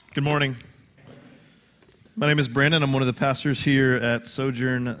Good morning. My name is Brandon. I'm one of the pastors here at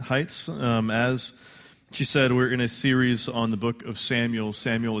Sojourn Heights. As she said, we're in a series on the book of Samuel.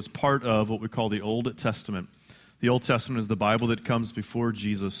 Samuel is part of what we call the Old Testament. The Old Testament is the Bible that comes before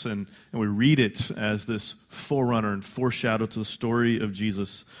Jesus, and we read it as this forerunner and foreshadow to the story of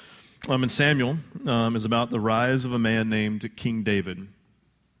Jesus. And Samuel is about the rise of a man named King David.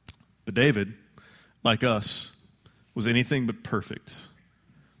 But David, like us, was anything but perfect.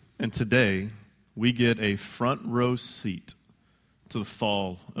 And today, we get a front row seat to the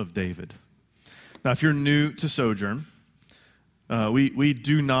fall of David. Now, if you're new to Sojourn, we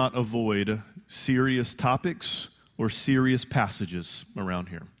do not avoid serious topics or serious passages around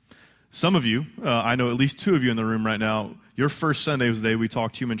here. Some of you, I know at least two of you in the room right now, your first Sunday was the day we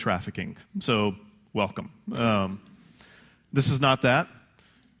talked human trafficking. So, welcome. This is not that,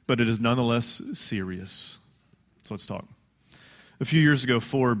 but it is nonetheless serious. So let's talk. A few years ago,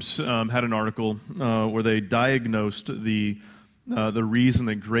 Forbes had an article where they diagnosed the reason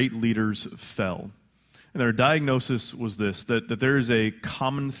that great leaders fell. And their diagnosis was this, that there is a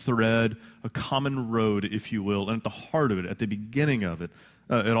common thread, a common road, if you will, and at the heart of it, at the beginning of it,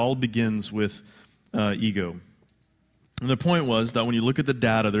 it all begins with ego. And the point was that when you look at the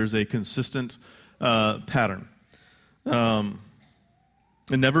data, there's a consistent pattern. It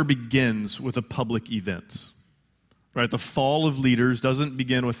never begins with a public event. Right, the fall of leaders doesn't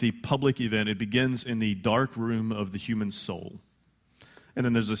begin with the public event. It begins in the dark room of the human soul. And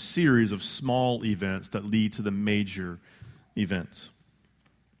then there's a series of small events that lead to the major events.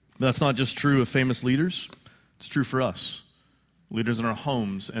 But that's not just true of famous leaders. It's true for us. Leaders in our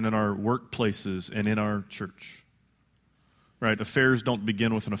homes and in our workplaces and in our church. Right, affairs don't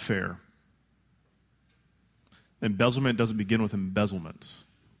begin with an affair. Embezzlement doesn't begin with embezzlement.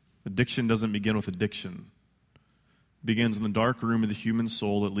 Addiction doesn't begin with addiction. Begins in the dark room of the human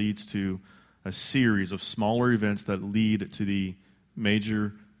soul that leads to a series of smaller events that lead to the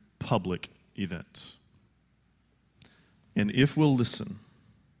major public event. And if we'll listen,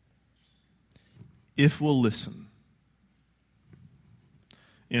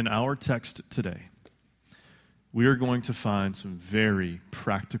 in our text today, we are going to find some very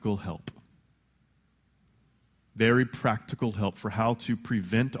practical help. Very practical help for how to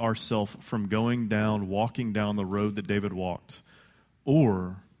prevent ourselves from walking down the road that David walked,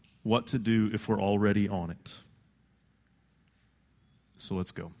 or what to do if we're already on it. So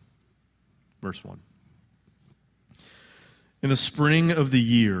let's go. Verse 1. In the spring of the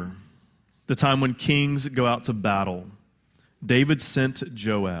year, the time when kings go out to battle, David sent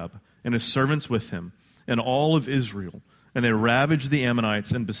Joab and his servants with him and all of Israel, and they ravaged the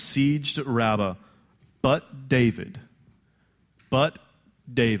Ammonites and besieged Rabbah. But David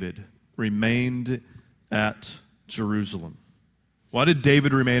remained at Jerusalem. Why did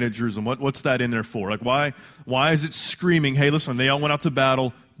David remain at Jerusalem? What's that in there for? Like, why is it screaming, hey, listen, they all went out to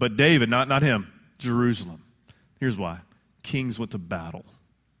battle, but David, not him, Jerusalem. Here's why. Kings went to battle.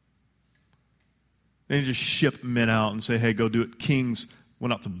 They didn't just ship men out and say, hey, go do it. Kings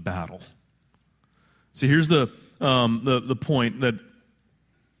went out to battle. See, here's the point that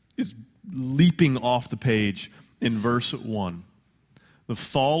is leaping off the page in verse 1. The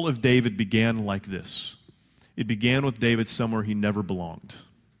fall of David began like this. It began with David somewhere he never belonged.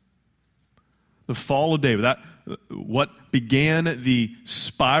 The fall of David, what began the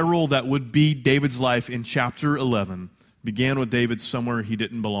spiral that would be David's life in chapter 11, began with David somewhere he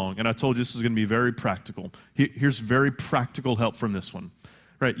didn't belong. And I told you this is going to be very practical. Here's very practical help from this one.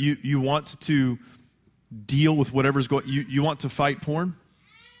 Right? You want to deal with whatever's going. You want to fight porn?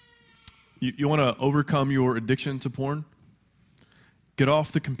 You want to overcome your addiction to porn? Get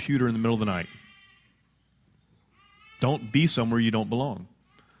off the computer in the middle of the night. Don't be somewhere you don't belong.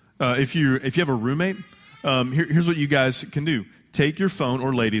 If you have a roommate, here's what you guys can do. Take your phone,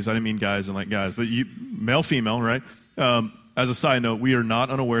 or ladies, I didn't mean guys and like guys, but male, female, right? As a side note, we are not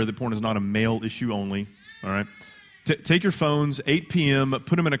unaware that porn is not a male issue only, all right? Take your phones, 8 p.m.,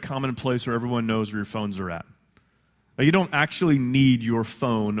 put them in a common place where everyone knows where your phones are at. Now, you don't actually need your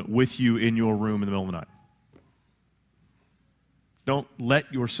phone with you in your room in the middle of the night. Don't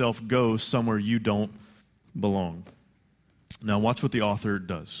let yourself go somewhere you don't belong. Now, watch what the author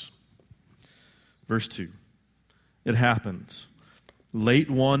does. Verse 2. It happened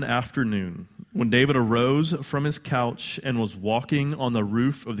late one afternoon when David arose from his couch and was walking on the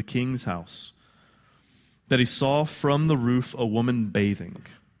roof of the king's house, that he saw from the roof a woman bathing.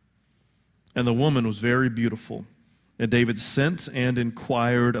 And the woman was very beautiful. And David sent and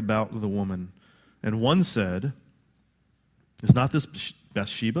inquired about the woman. And one said, is not this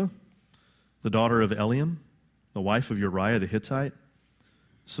Bathsheba, the daughter of Eliam, the wife of Uriah the Hittite?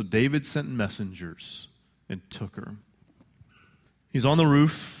 So David sent messengers and took her. He's on the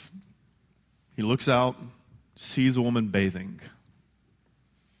roof. He looks out, sees a woman bathing.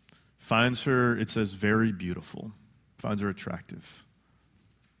 Finds her, it says, very beautiful. Finds her attractive.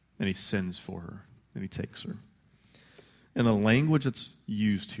 And he sends for her, and he takes her. And the language that's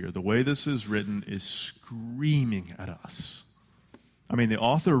used here, the way this is written, is screaming at us. I mean, the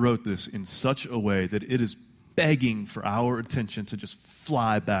author wrote this in such a way that it is begging for our attention to just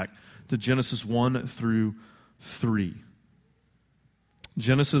fly back to Genesis 1 through 3.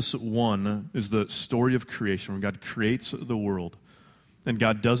 Genesis 1 is the story of creation, where God creates the world. And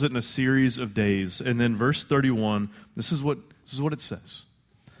God does it in a series of days. And then verse 31, this is what it says.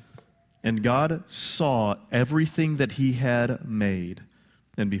 And God saw everything that he had made,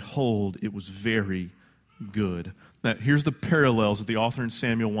 and behold, it was very good. Now, here's the parallels that the author in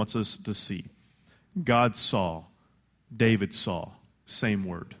Samuel wants us to see. God saw, David saw, same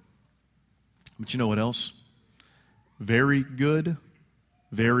word. But you know what else? Very good,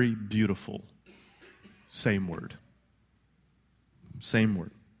 very beautiful, same word. Same word.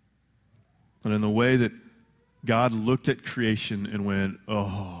 And in the way that God looked at creation and went,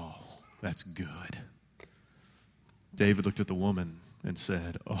 oh, that's good. David looked at the woman and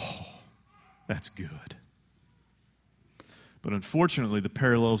said, oh, that's good. But unfortunately, the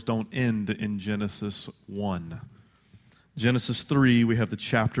parallels don't end in Genesis 1. Genesis 3, we have the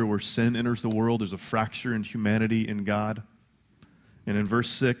chapter where sin enters the world. There's a fracture in humanity and God. And in verse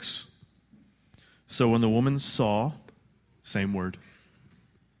 6, so when the woman saw, same word,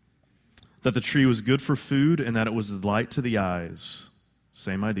 that the tree was good for food and that it was a delight to the eyes,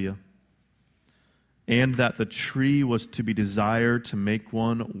 same idea, and that the tree was to be desired to make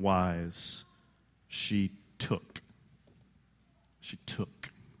one wise, she took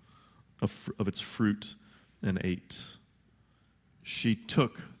of its fruit and ate. She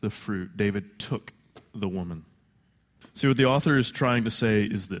took the fruit. David took the woman. See, what the author is trying to say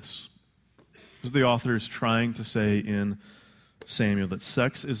is this. What the author is trying to say in Samuel, that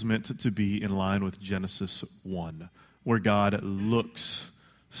sex is meant to be in line with Genesis 1, where God looks,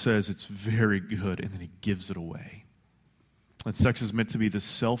 says it's very good, and then he gives it away. And sex is meant to be the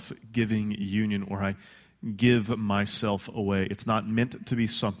self-giving union where I give myself away. It's not meant to be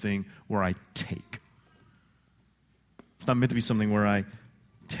something where I take. It's not meant to be something where I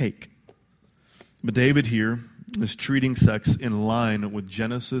take. But David here is treating sex in line with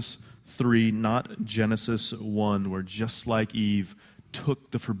Genesis 3, not Genesis 1, where just like Eve took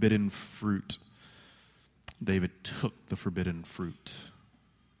the forbidden fruit, David took the forbidden fruit.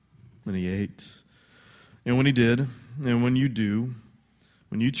 And he ate. And when he did, and when you do,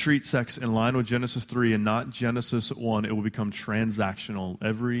 when you treat sex in line with Genesis 3 and not Genesis 1, it will become transactional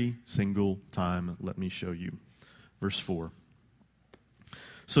every single time. Let me show you. Verse 4.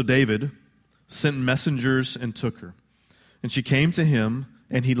 So David sent messengers and took her. And she came to him,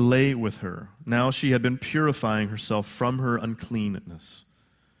 and he lay with her. Now she had been purifying herself from her uncleanness.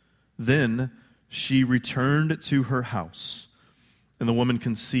 Then she returned to her house, and the woman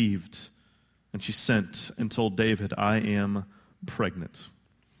conceived, and she sent and told David, I am pregnant.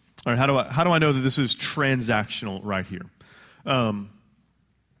 All right, how do I know that this is transactional right here?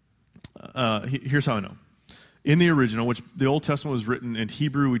 Here's how I know. In the original, which the Old Testament was written in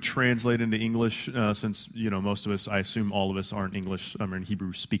Hebrew, we translate into English since most of us, I assume all of us, aren't English or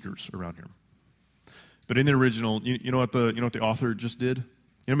Hebrew speakers around here. But in the original, you know what the author just did? You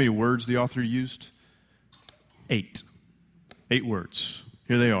know how many words the author used? 8 words.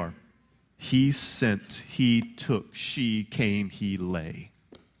 Here they are. He sent, he took, she came, he lay.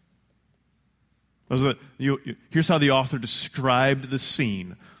 Here's how the author described the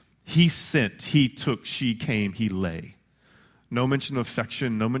scene. He sent, he took, she came, he lay. No mention of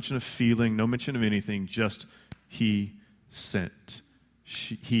affection, no mention of feeling, no mention of anything, just he sent,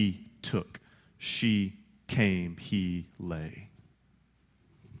 he took, she came, he lay.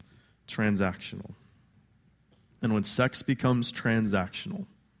 Transactional. And when sex becomes transactional,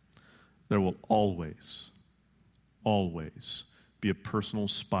 there will always be a personal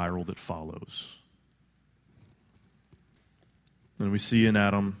spiral that follows. And we see in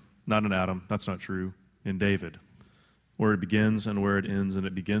Adam, not in Adam, that's not true, in David, where it begins and where it ends, and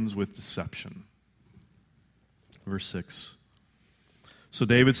it begins with deception. Verse 6. So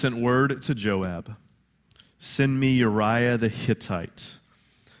David sent word to Joab, send me Uriah the Hittite,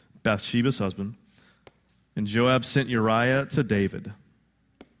 Bathsheba's husband. And Joab sent Uriah to David.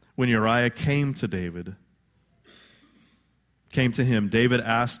 When Uriah came to him, David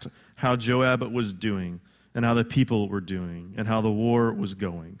asked how Joab was doing, and how the people were doing, and how the war was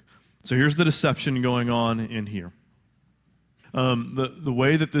going. So here's the deception going on in here. The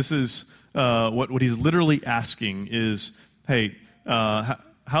way that this is, what he's literally asking is, hey,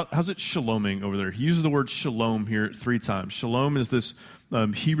 how's it shaloming over there? He uses the word shalom here 3 times. Shalom is this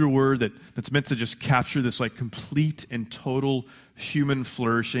Hebrew word that's meant to just capture this like complete and total human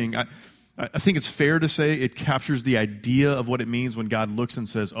flourishing. I think it's fair to say it captures the idea of what it means when God looks and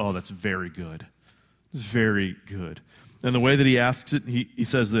says, oh, that's very good. It's very good. And the way that he asks it, he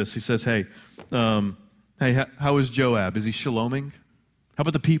says this. He says, hey, how is Joab? Is he shaloming? How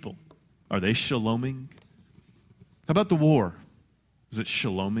about the people? Are they shaloming? How about the war? Is it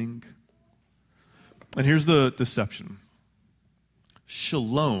shaloming? And here's the deception.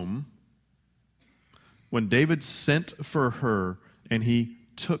 Shalom, when David sent for her and he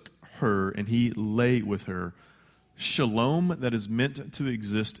took her and he lay with her, shalom that is meant to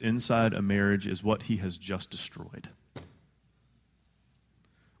exist inside a marriage is what he has just destroyed.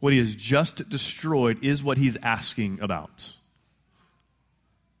 What he has just destroyed is what he's asking about.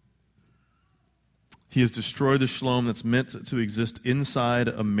 He has destroyed the shalom that's meant to exist inside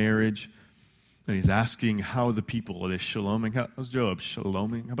a marriage. And he's asking how the people, are they shaloming? How's Joab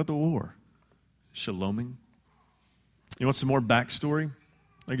shaloming? How about the war? Shaloming? You want some more backstory?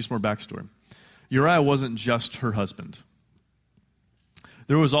 I'll give you some more backstory. Uriah wasn't just her husband.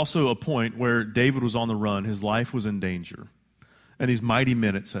 There was also a point where David was on the run. His life was in danger. And these mighty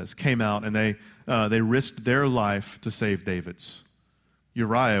men, it says, came out and they risked their life to save David's.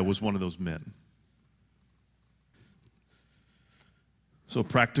 Uriah was one of those men. So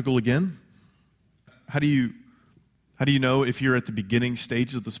practical again. How do you know if you're at the beginning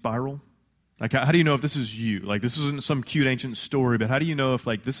stages of the spiral? Like, how do you know if this is you? Like, this isn't some cute ancient story, but how do you know if,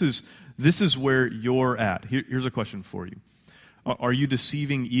 like, this is where you're at? Here's a question for you. Are you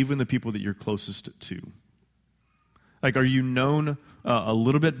deceiving even the people that you're closest to? Like, are you known a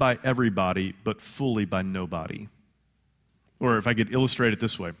little bit by everybody, but fully by nobody? Or if I could illustrate it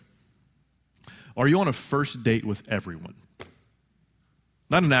this way. Are you on a first date with everyone?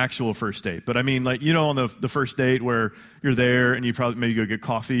 Not an actual first date, but I mean, like, you know, on the first date where you're there and you probably maybe go get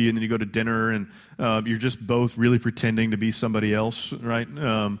coffee and then you go to dinner and you're just both really pretending to be somebody else, right?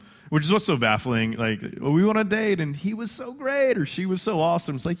 Which is what's so baffling. Like, well, we went on a date and he was so great or she was so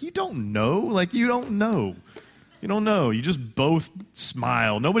awesome. It's like, you don't know. Like, you don't know. You don't know. You just both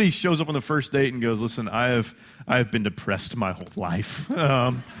smile. Nobody shows up on the first date and goes, listen, I have been depressed my whole life.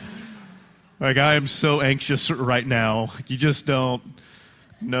 Like, I am so anxious right now. You just don't.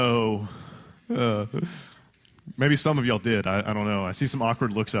 No. Maybe some of y'all did. I don't know. I see some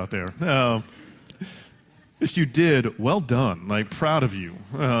awkward looks out there. If you did, well done. Like, proud of you.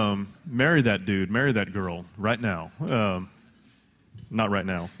 Marry that dude. Marry that girl right now. Not right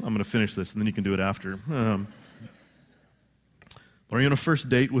now. I'm going to finish this, and then you can do it after. Are you on a first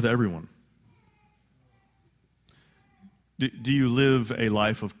date with everyone? Do you live a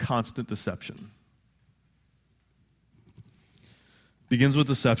life of constant deception? Begins with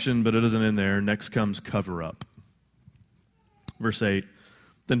deception, but it doesn't end there. Next comes cover up. Verse 8,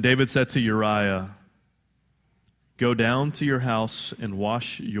 then David said to Uriah, go down to your house and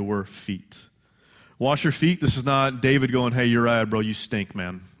wash your feet. Wash your feet? This is not David going, hey, Uriah, bro, you stink,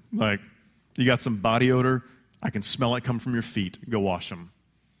 man. Like, you got some body odor. I can smell it come from your feet. Go wash them.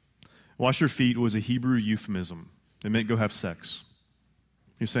 Wash your feet was a Hebrew euphemism. It meant go have sex.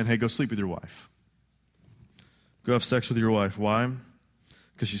 He's saying, hey, go sleep with your wife. Go have sex with your wife. Why?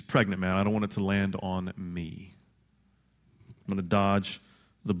 Because she's pregnant, man. I don't want it to land on me. I'm going to dodge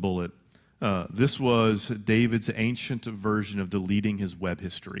the bullet. This was David's ancient version of deleting his web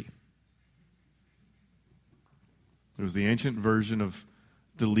history. It was the ancient version of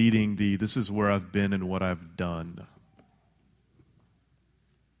deleting this is where I've been and what I've done.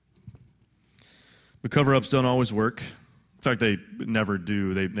 But cover-ups don't always work. In fact, they never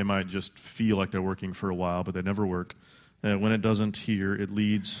do. They might just feel like they're working for a while, but they never work. And when it doesn't here, it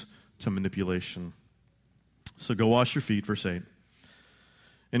leads to manipulation. So go wash your feet, verse 8.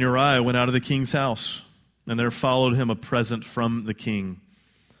 And Uriah went out of the king's house, and there followed him a present from the king.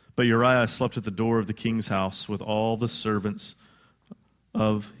 But Uriah slept at the door of the king's house with all the servants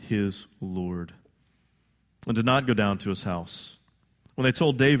of his Lord, and did not go down to his house. When they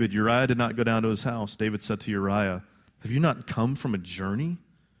told David, Uriah did not go down to his house, David said to Uriah, have you not come from a journey?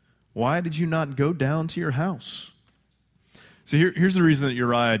 Why did you not go down to your house? So here's the reason that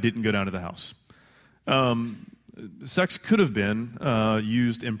Uriah didn't go down to the house. Sex could have been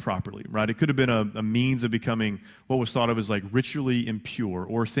used improperly, right? It could have been a means of becoming what was thought of as like ritually impure,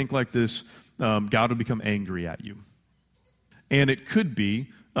 or think like this, God would become angry at you. And it could be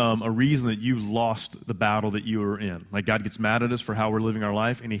a reason that you lost the battle that you were in. Like, God gets mad at us for how we're living our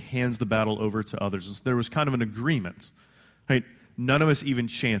life, and he hands the battle over to others. There was kind of an agreement. Right? None of us even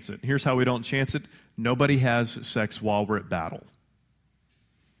chance it. Here's how we don't chance it. Nobody has sex while we're at battle.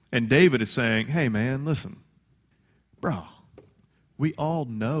 And David is saying, hey, man, listen. Bro, we all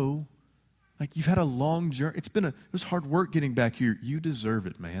know, like, you've had a long journey. It was hard work getting back here. You deserve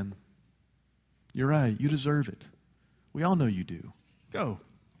it, man. You're right. You deserve it. We all know you do. Go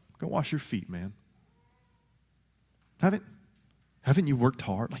wash your feet, man. Haven't you worked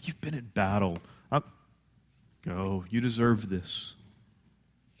hard? Like, you've been at battle. Go. You deserve this.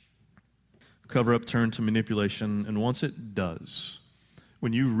 Cover-up turned to manipulation, and once it does,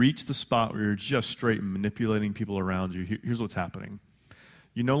 when you reach the spot where you're just straight manipulating people around you, here's what's happening.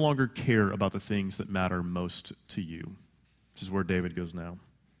 You no longer care about the things that matter most to you, which is where David goes now.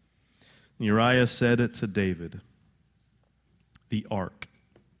 Uriah said to David, the ark.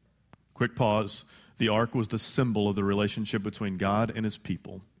 Quick pause. The ark was the symbol of the relationship between God and his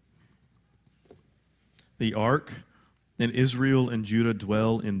people. The ark and Israel and Judah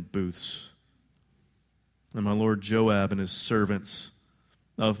dwell in booths. And my lord Joab and his servants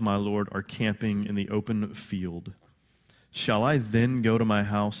of my lord are camping in the open field. Shall I then go to my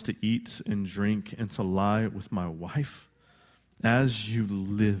house to eat and drink and to lie with my wife? As you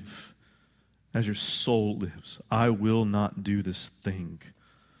live, as your soul lives, I will not do this thing.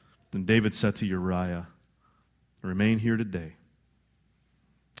 Then David said to Uriah, remain here today.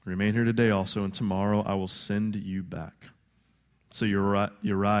 Remain here today also, and tomorrow I will send you back. So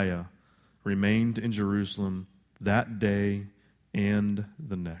Uriah remained in Jerusalem that day and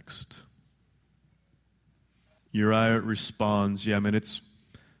the next. Uriah responds, yeah, man, it's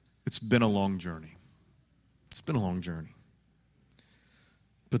been a long journey. It's been a long journey.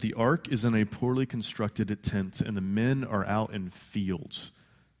 But the ark is in a poorly constructed tent, and the men are out in fields.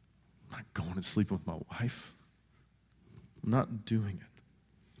 I'm not going to sleep with my wife. I'm not doing it.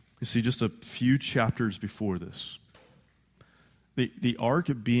 You see, just a few chapters before this, the ark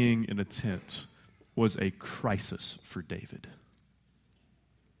being in a tent was a crisis for David.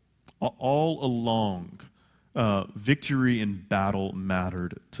 All along, victory in battle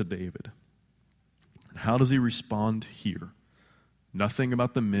mattered to David. And how does he respond here? Nothing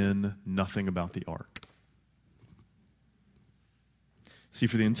about the men, nothing about the ark. See,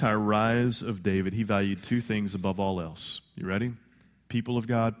 for the entire rise of David, he valued two things above all else. You ready? People of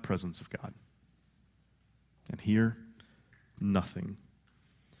God, presence of God. And here, nothing.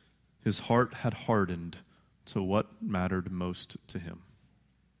 His heart had hardened to what mattered most to him.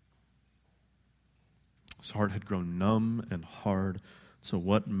 His heart had grown numb and hard to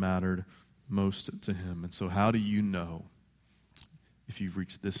what mattered most to him. And so how do you know if you've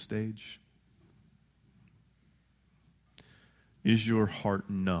reached this stage? Is your heart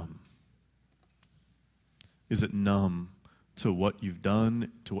numb? Is it numb to what you've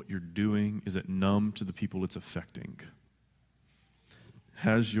done, to what you're doing? Is it numb to the people it's affecting?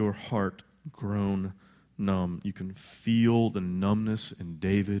 Has your heart grown numb? You can feel the numbness in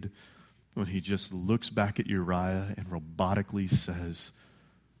David when he just looks back at Uriah and robotically says,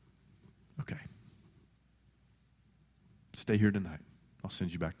 okay, stay here tonight. I'll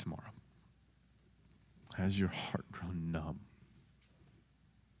send you back tomorrow. Has your heart grown numb?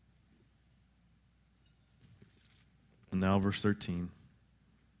 And now verse 13.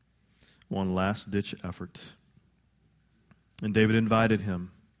 One last-ditch effort. And David invited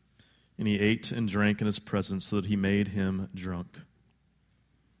him, and he ate and drank in his presence so that he made him drunk.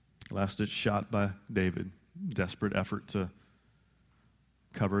 Last-ditch shot by David. Desperate effort to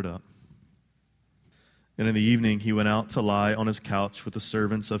cover it up. And in the evening he went out to lie on his couch with the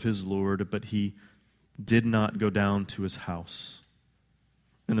servants of his Lord, but he did not go down to his house.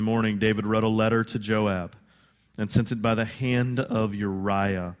 In the morning David wrote a letter to Joab and sent it by the hand of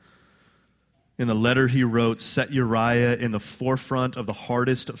Uriah. In the letter he wrote, set Uriah in the forefront of the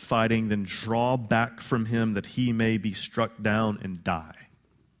hardest fighting, then draw back from him that he may be struck down and die.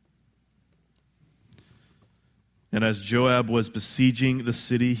 And as Joab was besieging the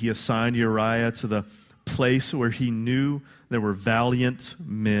city, he assigned Uriah to the place where he knew there were valiant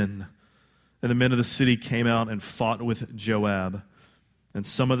men. And the men of the city came out and fought with Joab. And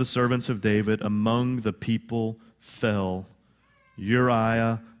some of the servants of David among the people fell.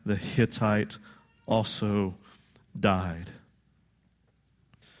 Uriah the Hittite also died.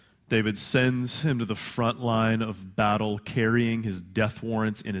 David sends him to the front line of battle, carrying his death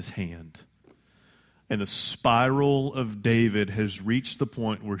warrants in his hand. And the spiral of David has reached the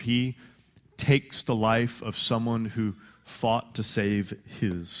point where he takes the life of someone who fought to save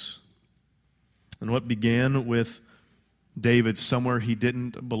his. And what began with David somewhere he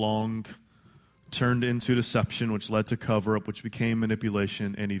didn't belong turned into deception, which led to cover-up, which became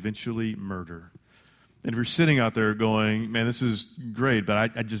manipulation, and eventually murder. And if you're sitting out there going, man, this is great,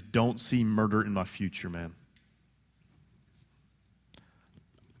 but I just don't see murder in my future, man.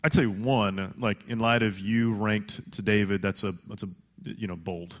 I'd say one, like in light of you ranked to David, that's a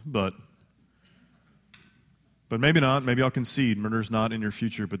bold, but maybe not. Maybe I'll concede murder's not in your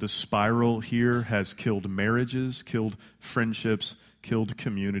future, but this spiral here has killed marriages, killed friendships, killed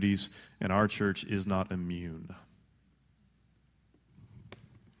communities, and our church is not immune.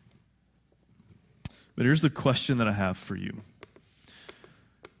 But here's the question that I have for you.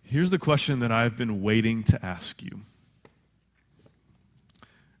 Here's the question that I've been waiting to ask you.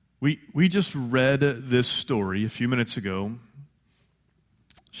 We just read this story a few minutes ago.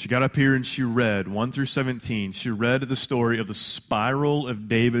 She got up here and she read 1 through 17. She read the story of the spiral of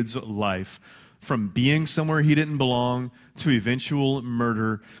David's life from being somewhere he didn't belong to eventual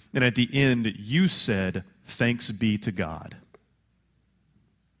murder. And at the end, you said, "Thanks be to God."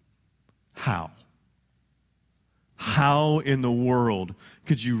 How? How in the world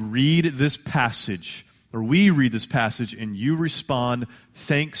could you read this passage, or we read this passage, and you respond,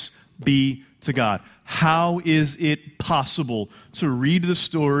 "Thanks be to God"? How is it possible to read the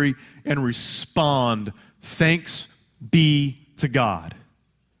story and respond, "Thanks be to God"?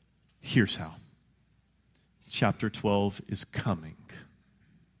 Here's how. Chapter 12 is coming.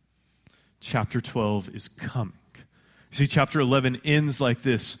 Chapter 12 is coming. You see, chapter 11 ends like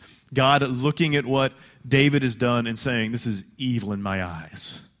this. God looking at what David has done and saying, "This is evil in my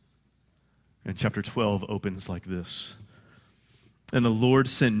eyes." And chapter 12 opens like this. And the Lord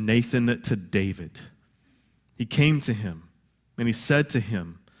sent Nathan to David. He came to him, and he said to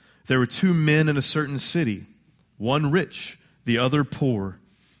him, "There were two men in a certain city, one rich, the other poor.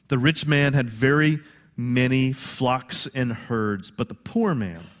 The rich man had very many flocks and herds, but the poor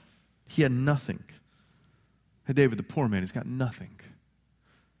man, he had nothing." Hey, David, the poor man, he's got nothing.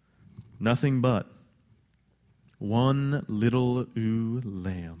 Nothing but one little ewe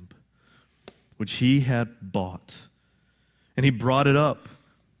lamb, which he had bought. And he brought it up,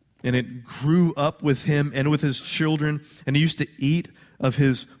 and it grew up with him and with his children, and he used to eat of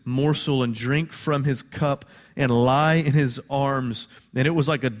his morsel and drink from his cup and lie in his arms, and it was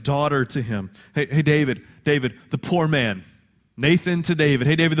like a daughter to him. Hey, David, the poor man. Nathan to David.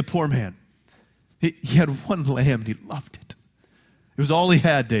 Hey, David, the poor man. He had one lamb, and he loved it. It was all he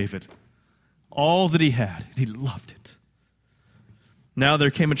had, David. All that he had, and he loved it. Now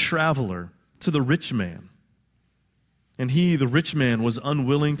there came a traveler to the rich man, and he, the rich man, was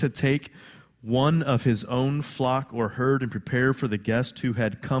unwilling to take one of his own flock or herd and prepare for the guest who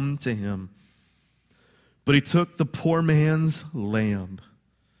had come to him. But he took the poor man's lamb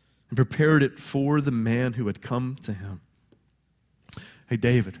and prepared it for the man who had come to him. Hey,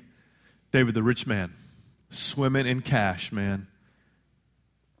 David, the rich man, swimming in cash, man.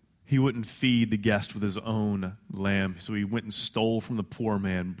 He wouldn't feed the guest with his own lamb, so he went and stole from the poor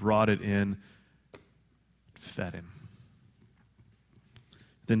man, brought it in, fed him.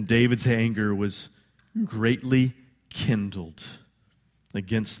 Then David's anger was greatly kindled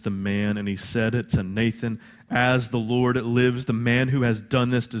against the man, and he said to Nathan, "As the Lord lives, the man who has done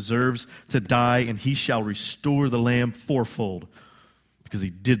this deserves to die, and he shall restore the lamb fourfold, because he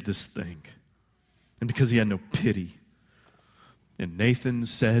did this thing, and because he had no pity." And Nathan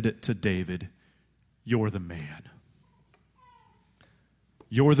said to David, "You're the man.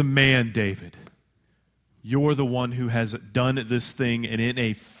 You're the man, David. You're the one who has done this thing." And in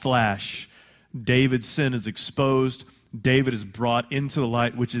a flash, David's sin is exposed. David is brought into the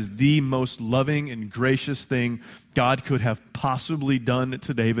light, which is the most loving and gracious thing God could have possibly done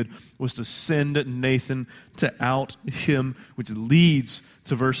to David, was to send Nathan to out him, which leads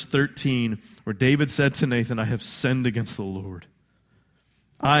to verse 13, where David said to Nathan, "I have sinned against the Lord.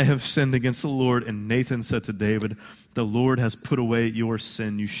 I have sinned against the Lord." And Nathan said to David, "The Lord has put away your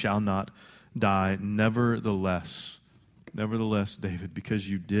sin. You shall not die. Nevertheless, David, because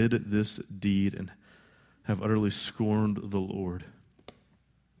you did this deed and have utterly scorned the Lord,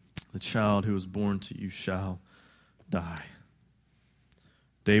 the child who was born to you shall die."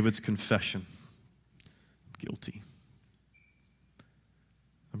 David's confession: guilty.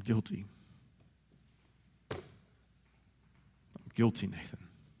 I'm guilty. I'm guilty, Nathan.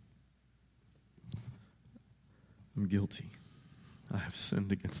 I'm guilty. I have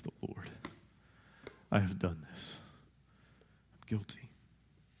sinned against the Lord. I have done this. I'm guilty.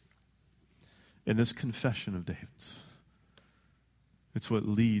 And this confession of David's, it's what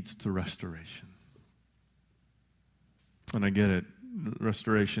leads to restoration. And I get it.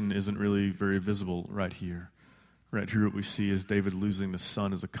 Restoration isn't really very visible right here. Right here what we see is David losing the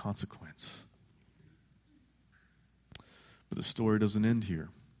son as a consequence. But the story doesn't end here.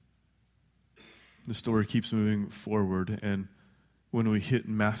 the story keeps moving forward, and when we hit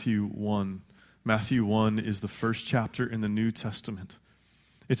Matthew 1 is the first chapter in the New Testament.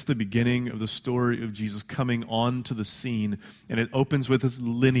 It's the beginning of the story of Jesus coming onto the scene, and it opens with his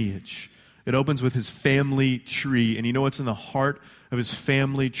lineage. It opens with his family tree, and you know what's in the heart of his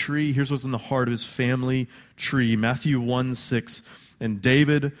family tree? Here's what's in the heart of his family tree. Matthew 1:6, and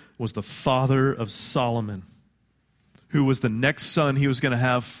David was the father of Solomon, who was the next son he was going to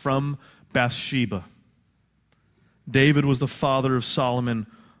have from Bathsheba. David was the father of Solomon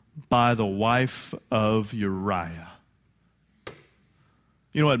by the wife of Uriah.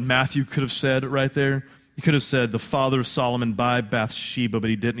 You know what Matthew could have said right there? He could have said the father of Solomon by Bathsheba, but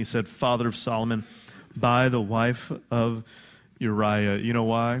he didn't. He said father of Solomon by the wife of Uriah. You know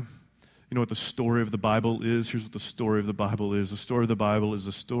why? You know what the story of the Bible is? Here's what the story of the Bible is. The story of the Bible is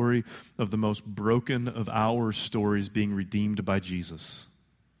the story of the most broken of our stories being redeemed by Jesus.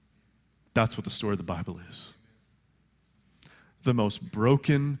 That's what the story of the Bible is. The most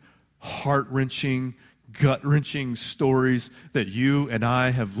broken, heart-wrenching, gut-wrenching stories that you and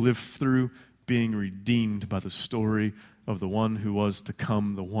I have lived through being redeemed by the story of the one who was to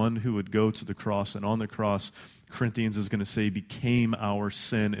come, the one who would go to the cross, and on the cross, Corinthians is going to say, became our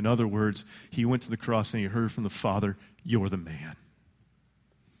sin. In other words, he went to the cross and he heard from the Father, you're the man.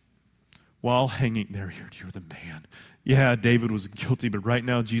 While hanging there, he heard, you're the man. Yeah, David was guilty, but right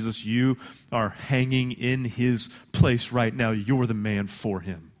now, Jesus, you are hanging in his place right now. You're the man for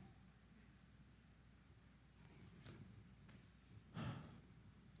him.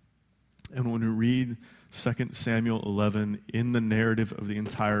 And when we read 2 Samuel 11 in the narrative of the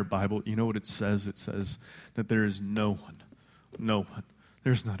entire Bible, you know what it says? It says that there is no one.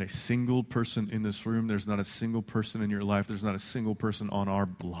 There's not a single person in this room. There's not a single person in your life. There's not a single person on our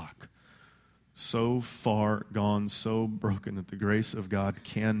block so far gone, so broken that the grace of God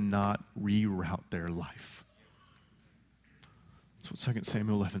cannot reroute their life. That's what 2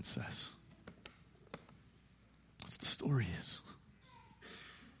 Samuel 11 says. That's what the story is.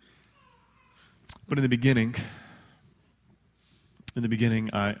 But in the beginning,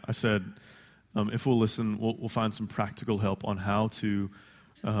 I said, if we'll listen, we'll find some practical help on how to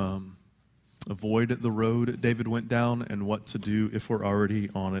avoid the road David went down and what to do if we're already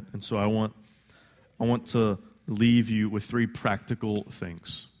on it. And so I want to leave you with three practical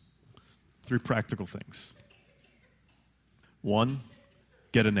things. Three practical things. 1,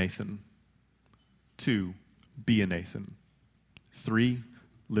 get a Nathan. 2, be a Nathan. 3,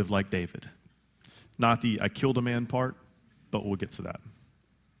 live like David. Not the I killed a man part, but we'll get to that.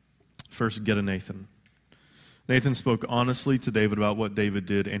 First, get a Nathan. Nathan spoke honestly to David about what David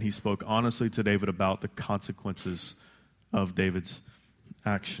did, and he spoke honestly to David about the consequences of David's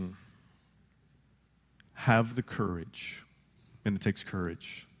action. Have the courage, and it takes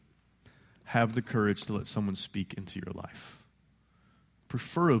courage. Have the courage to let someone speak into your life,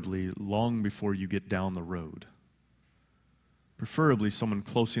 preferably long before you get down the road. Preferably someone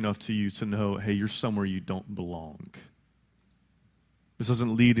close enough to you to know, hey, you're somewhere you don't belong. This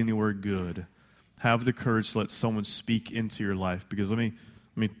doesn't lead anywhere good. Have the courage to let someone speak into your life. Because let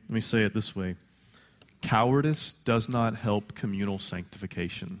me say it this way. Cowardice does not help communal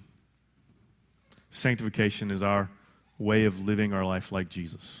sanctification. Sanctification is our way of living our life like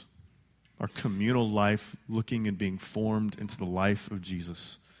Jesus. Our communal life looking and being formed into the life of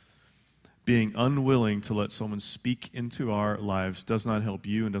Jesus. Being unwilling to let someone speak into our lives does not help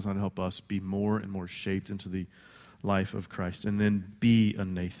you and does not help us be more and more shaped into the life of Christ. And then be a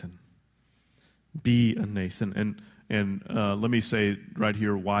Nathan. Be a Nathan. And let me say right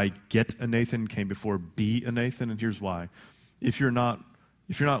here why get a Nathan came before be a Nathan, and here's why. If you're not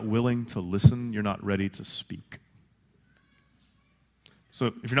willing to listen, you're not ready to speak.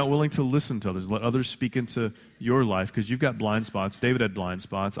 So if you're not willing to listen to others, let others speak into your life, because you've got blind spots. David had blind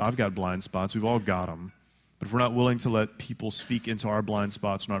spots. I've got blind spots. We've all got them. But if we're not willing to let people speak into our blind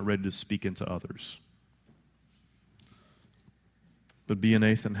spots, we're not ready to speak into others. But be a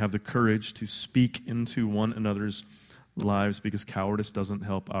Nathan. Have the courage to speak into one another's lives, because cowardice doesn't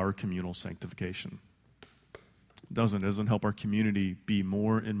help our communal sanctification. It doesn't help our community be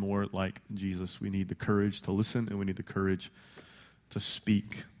more and more like Jesus. We need the courage to listen, and we need the courage to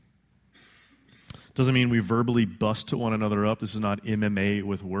speak. Doesn't mean we verbally bust one another up. This is not MMA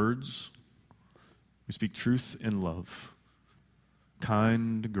with words. We speak truth in love.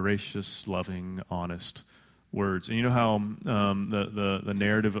 Kind, gracious, loving, honest words. And you know how the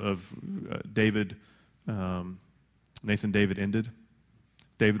narrative of Nathan David ended?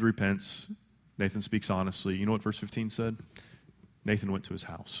 David repents. Nathan speaks honestly. You know what verse 15 said? Nathan went to his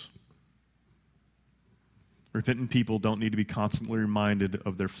house. Repentant people don't need to be constantly reminded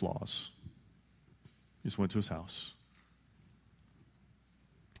of their flaws. He just went to his house.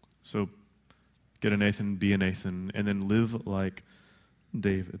 So get a Nathan, be a Nathan, and then live like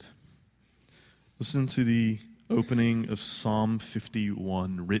David. Listen to the opening of Psalm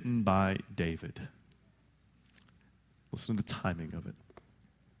 51, written by David. Listen to the timing of it.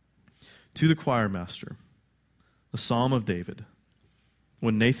 To the choir master, the Psalm of David,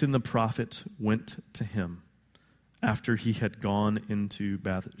 when Nathan the prophet went to him after he had gone into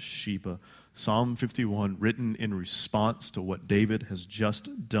Bathsheba. Psalm 51, written in response to what David has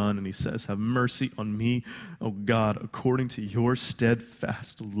just done. And he says, have mercy on me, O God, according to your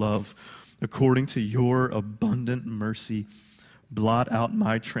steadfast love, according to your abundant mercy. Blot out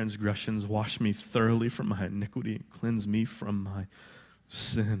my transgressions, wash me thoroughly from my iniquity, and cleanse me from my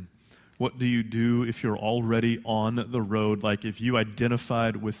sin. What do you do if you're already on the road? Like if you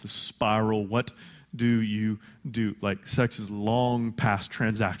identified with the spiral, what do you do? Like sex is long past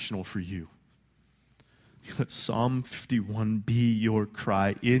transactional for you. Let Psalm 51 be your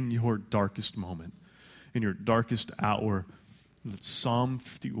cry in your darkest moment, in your darkest hour. Let Psalm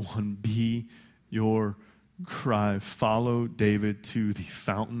 51 be your cry. Follow David to the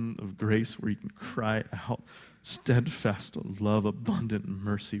fountain of grace where you can cry out, steadfast love, abundant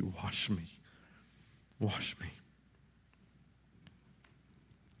mercy, wash me. Wash me.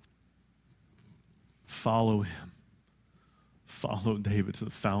 Follow him. Follow David to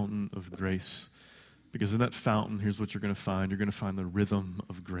the fountain of grace. Because in that fountain, here's what you're going to find. You're going to find the rhythm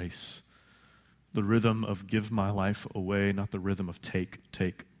of grace. The rhythm of give my life away, not the rhythm of take,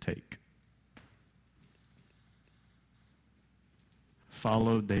 take, take.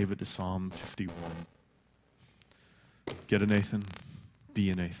 Follow David to Psalm 51. Get a Nathan, be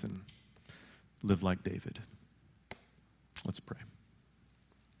a Nathan. Live like David. Let's pray.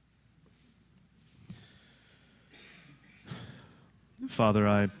 Father,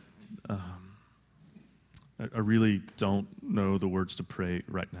 I really don't know the words to pray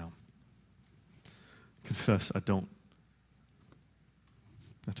right now. Confess, I don't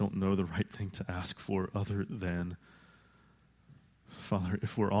know the right thing to ask for other than, Father,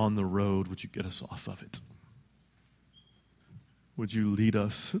 if we're on the road, would you get us off of it? Would you lead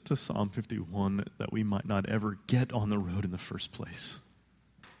us to Psalm 51 that we might not ever get on the road in the first place?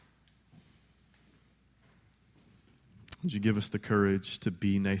 Would you give us the courage to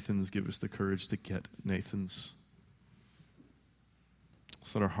be Nathans? Give us the courage to get Nathans.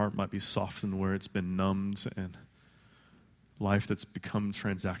 So that our heart might be softened where it's been numbed and life that's become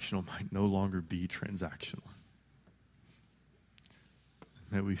transactional might no longer be transactional.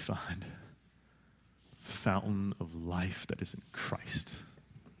 May we find the fountain of life that is in Christ.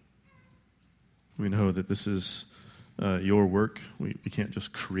 We know that this is your work. We can't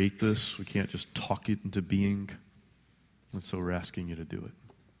just create this. We can't just talk it into being. And so we're asking you to do it.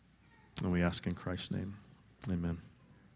 And we ask in Christ's name. Amen.